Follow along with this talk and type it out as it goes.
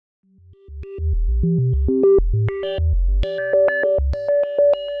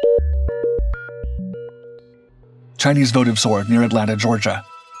Chinese votive sword near Atlanta, Georgia.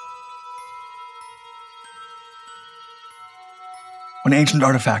 When ancient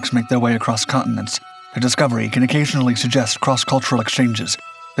artifacts make their way across continents, their discovery can occasionally suggest cross-cultural exchanges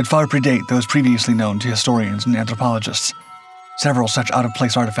that far predate those previously known to historians and anthropologists. Several such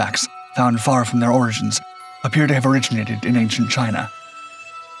out-of-place artifacts, found far from their origins, appear to have originated in ancient China.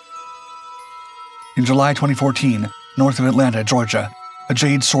 In July 2014, north of Atlanta, Georgia, a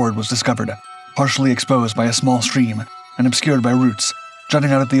jade sword was discovered, partially exposed by a small stream and obscured by roots,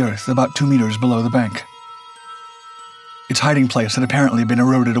 jutting out of the earth about 2 meters below the bank. Its hiding place had apparently been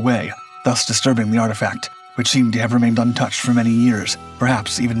eroded away, thus disturbing the artifact, which seemed to have remained untouched for many years,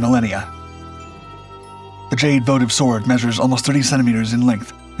 perhaps even millennia. The jade votive sword measures almost 30 centimeters in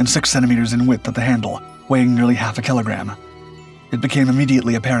length and 6 centimeters in width at the handle, weighing nearly half a kilogram. It became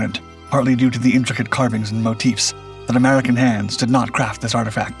immediately apparent, partly due to the intricate carvings and motifs, that American hands did not craft this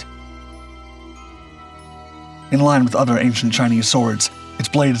artifact. In line with other ancient Chinese swords, its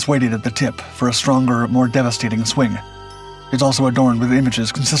blade is weighted at the tip for a stronger, more devastating swing. It's also adorned with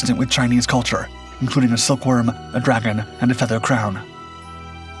images consistent with Chinese culture, including a silkworm, a dragon, and a feather crown.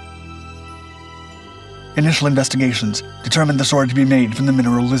 Initial investigations determined the sword to be made from the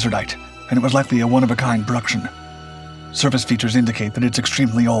mineral lizardite, and it was likely a one-of-a-kind production. Surface features indicate that it's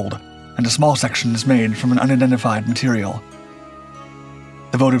extremely old, and a small section is made from an unidentified material.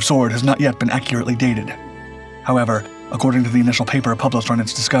 The votive sword has not yet been accurately dated. However, according to the initial paper published on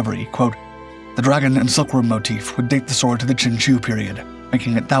its discovery, quote, "The dragon and silkworm motif would date the sword to the Qin period,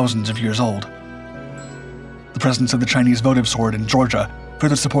 making it thousands of years old." The presence of the Chinese votive sword in Georgia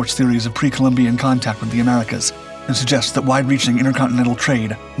further supports theories of pre-Columbian contact with the Americas and suggests that wide-reaching intercontinental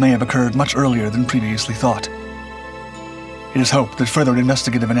trade may have occurred much earlier than previously thought. It is hoped that further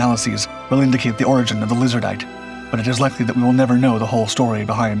investigative analyses will indicate the origin of the lizardite, but it is likely that we will never know the whole story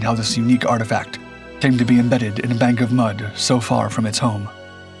behind how this unique artifact came to be embedded in a bank of mud so far from its home.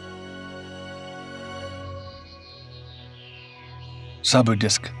 Sabu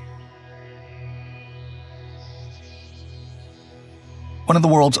disc. One of the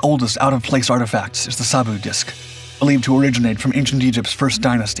world's oldest out-of-place artifacts is the Sabu disc, believed to originate from ancient Egypt's first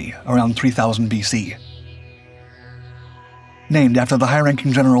dynasty around 3000 BC. Named after the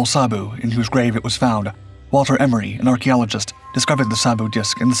high-ranking general Sabu, in whose grave it was found, Walter Emery, an archaeologist, discovered the Sabu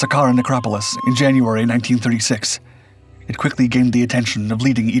disc in the Saqqara necropolis in January 1936. It quickly gained the attention of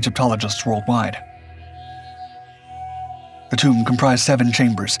leading Egyptologists worldwide. The tomb comprised 7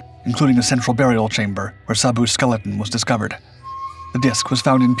 chambers, including a central burial chamber where Sabu's skeleton was discovered. The disc was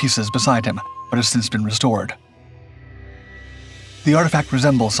found in pieces beside him, but has since been restored. The artifact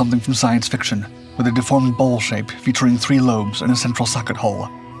resembles something from science fiction, with a deformed bowl shape featuring 3 lobes and a central socket hole.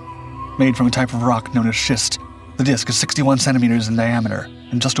 Made from a type of rock known as schist, the disc is 61 centimeters in diameter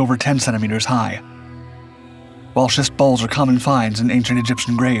and just over 10 centimeters high. While schist bowls are common finds in ancient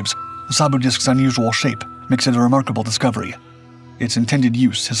Egyptian graves, the Sabu disc's unusual shape makes it a remarkable discovery. Its intended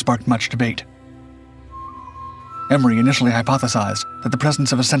use has sparked much debate. Emery initially hypothesized that the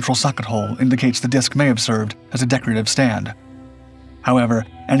presence of a central socket hole indicates the disc may have served as a decorative stand. However,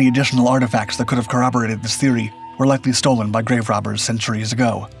 any additional artifacts that could have corroborated this theory were likely stolen by grave robbers centuries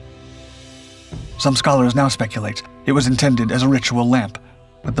ago. Some scholars now speculate it was intended as a ritual lamp,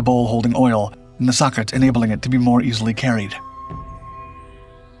 with the bowl holding oil and the socket enabling it to be more easily carried.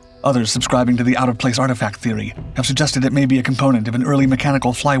 Others subscribing to the out-of-place artifact theory have suggested it may be a component of an early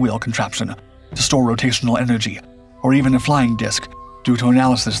mechanical flywheel contraption to store rotational energy, or even a flying disc, due to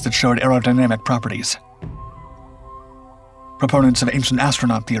analysis that showed aerodynamic properties. Proponents of ancient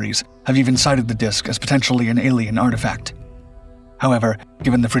astronaut theories have even cited the disc as potentially an alien artifact. However,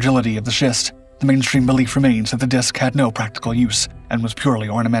 given the fragility of the schist, the mainstream belief remains that the disc had no practical use and was purely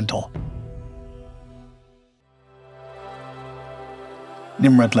ornamental.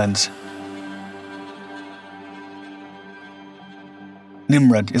 Nimrud lens.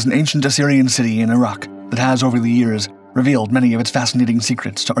 Nimrud is an ancient Assyrian city in Iraq that has, over the years, revealed many of its fascinating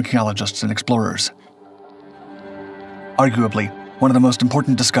secrets to archaeologists and explorers. Arguably, one of the most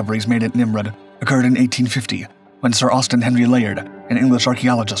important discoveries made at Nimrud occurred in 1850, when Sir Austen Henry Layard, an English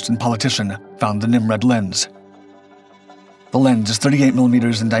archaeologist and politician, found the Nimrud lens. The lens is 38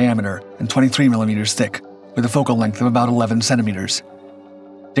 millimeters in diameter and 23 millimeters thick, with a focal length of about 11 centimeters.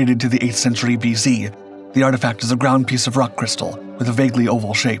 Dated to the 8th century BC, the artifact is a ground piece of rock crystal with a vaguely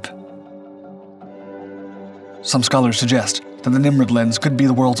oval shape. Some scholars suggest that the Nimrud lens could be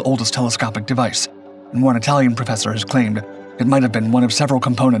the world's oldest telescopic device, and one Italian professor has claimed it might have been one of several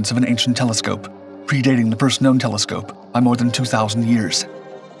components of an ancient telescope, predating the first known telescope by more than 2,000 years.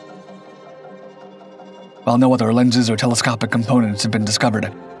 While no other lenses or telescopic components have been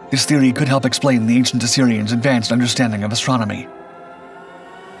discovered, this theory could help explain the ancient Assyrians' advanced understanding of astronomy.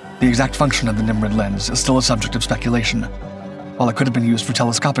 The exact function of the Nimrod lens is still a subject of speculation. While it could have been used for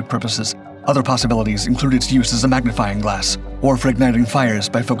telescopic purposes, other possibilities include its use as a magnifying glass or for igniting fires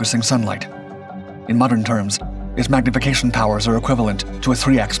by focusing sunlight. In modern terms, its magnification powers are equivalent to a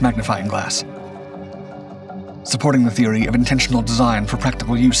 3x magnifying glass. Supporting the theory of intentional design for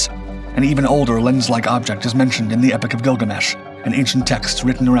practical use, an even older lens-like object is mentioned in the Epic of Gilgamesh, an ancient text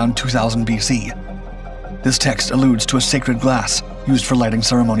written around 2000 BC. This text alludes to a sacred glass used for lighting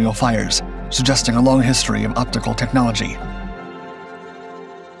ceremonial fires, suggesting a long history of optical technology.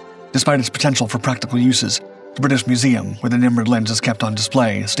 Despite its potential for practical uses, the British Museum, where the Nimrod lens is kept on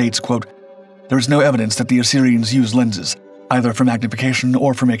display, states, quote, "There is no evidence that the Assyrians used lenses, either for magnification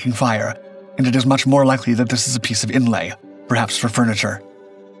or for making fire, and it is much more likely that this is a piece of inlay, perhaps for furniture."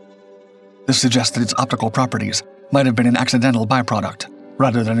 This suggests that its optical properties might have been an accidental byproduct,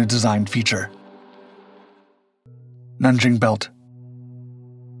 rather than a designed feature. Nanjing Belt.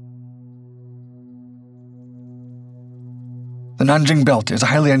 The Nanjing Belt is a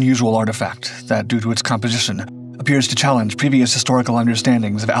highly unusual artifact that, due to its composition, appears to challenge previous historical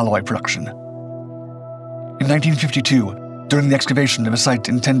understandings of alloy production. In 1952, during the excavation of a site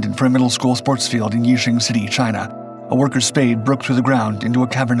intended for a middle school sports field in Yixing City, China, a worker's spade broke through the ground into a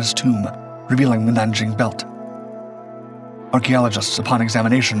cavernous tomb, revealing the Nanjing Belt. Archaeologists, upon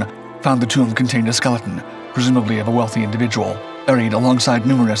examination, found the tomb contained a skeleton, presumably of a wealthy individual, buried alongside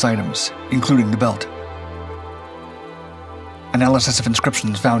numerous items, including the belt. Analysis of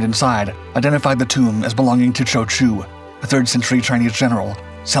inscriptions found inside identified the tomb as belonging to Chou Chu, a 3rd century Chinese general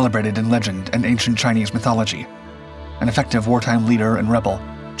celebrated in legend and ancient Chinese mythology. An effective wartime leader and rebel,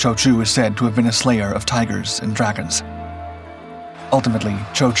 Chou Chu is said to have been a slayer of tigers and dragons. Ultimately,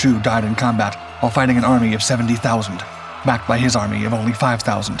 Chou Chu died in combat while fighting an army of 70,000, backed by his army of only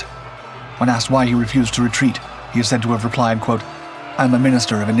 5,000. When asked why he refused to retreat, he is said to have replied, quote, "I'm a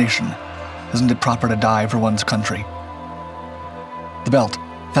minister of a nation. Isn't it proper to die for one's country?" The belt,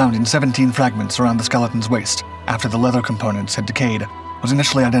 found in 17 fragments around the skeleton's waist after the leather components had decayed, was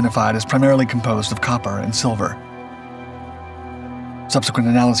initially identified as primarily composed of copper and silver. Subsequent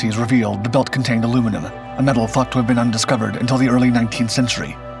analyses revealed the belt contained aluminum, a metal thought to have been undiscovered until the early 19th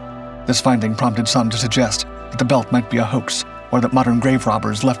century. This finding prompted some to suggest that the belt might be a hoax, or that modern grave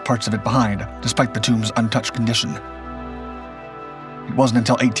robbers left parts of it behind, despite the tomb's untouched condition. It wasn't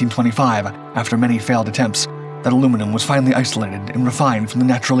until 1825, after many failed attempts, that aluminum was finally isolated and refined from the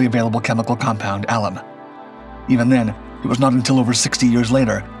naturally available chemical compound alum. Even then, it was not until over 60 years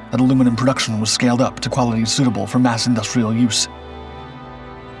later that aluminum production was scaled up to qualities suitable for mass industrial use.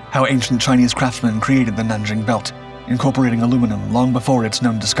 How ancient Chinese craftsmen created the Nanjing Belt, incorporating aluminum long before its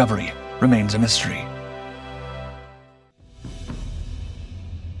known discovery, remains a mystery.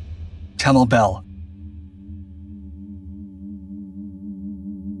 Tamil Bell.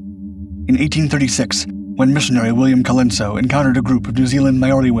 In 1836, when missionary William Colenso encountered a group of New Zealand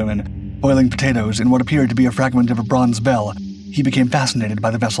Maori women boiling potatoes in what appeared to be a fragment of a bronze bell, he became fascinated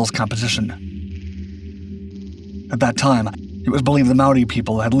by the vessel's composition. At that time, it was believed the Maori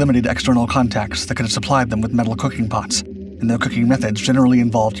people had limited external contacts that could have supplied them with metal cooking pots, and their cooking methods generally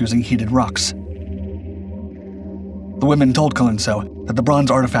involved using heated rocks. The women told Colenso that the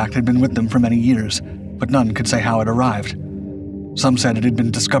bronze artifact had been with them for many years, but none could say how it arrived. Some said it had been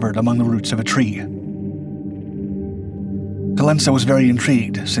discovered among the roots of a tree. Colenso was very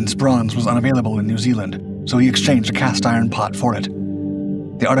intrigued, since bronze was unavailable in New Zealand, so he exchanged a cast iron pot for it.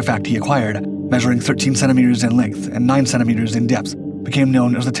 The artifact he acquired, measuring 13 centimeters in length and 9 centimeters in depth, became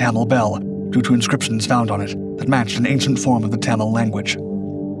known as the Tamil Bell due to inscriptions found on it that matched an ancient form of the Tamil language.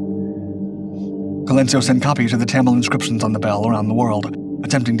 Colenso sent copies of the Tamil inscriptions on the bell around the world,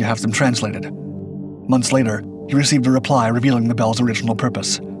 attempting to have them translated. Months later, he received a reply revealing the bell's original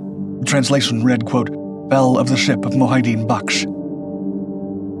purpose. The translation read, quote, "Bell of the ship of Mohaiddin Baksh."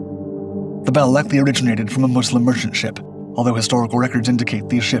 The bell likely originated from a Muslim merchant ship, although historical records indicate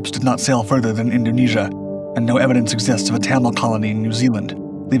these ships did not sail further than Indonesia, and no evidence exists of a Tamil colony in New Zealand,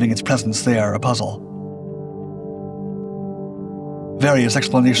 leaving its presence there a puzzle. Various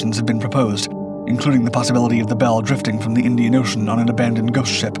explanations have been proposed, including the possibility of the bell drifting from the Indian Ocean on an abandoned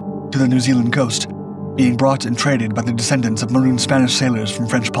ghost ship to the New Zealand coast, being brought and traded by the descendants of marooned Spanish sailors from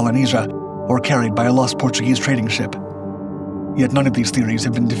French Polynesia, or carried by a lost Portuguese trading ship. Yet none of these theories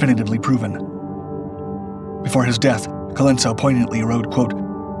have been definitively proven. Before his death, Colenso poignantly wrote, quote,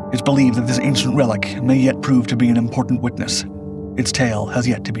 "It's believed that this ancient relic may yet prove to be an important witness. Its tale has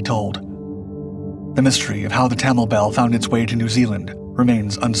yet to be told." The mystery of how the Tamil Bell found its way to New Zealand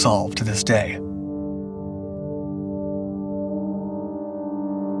remains unsolved to this day.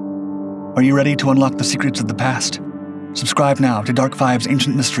 Are you ready to unlock the secrets of the past? Subscribe now to Dark Five's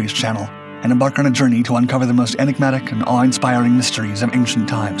Ancient Mysteries channel and embark on a journey to uncover the most enigmatic and awe-inspiring mysteries of ancient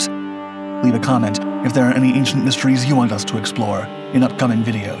times. Leave a comment if there are any ancient mysteries you want us to explore in upcoming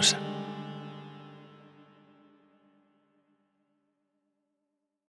videos.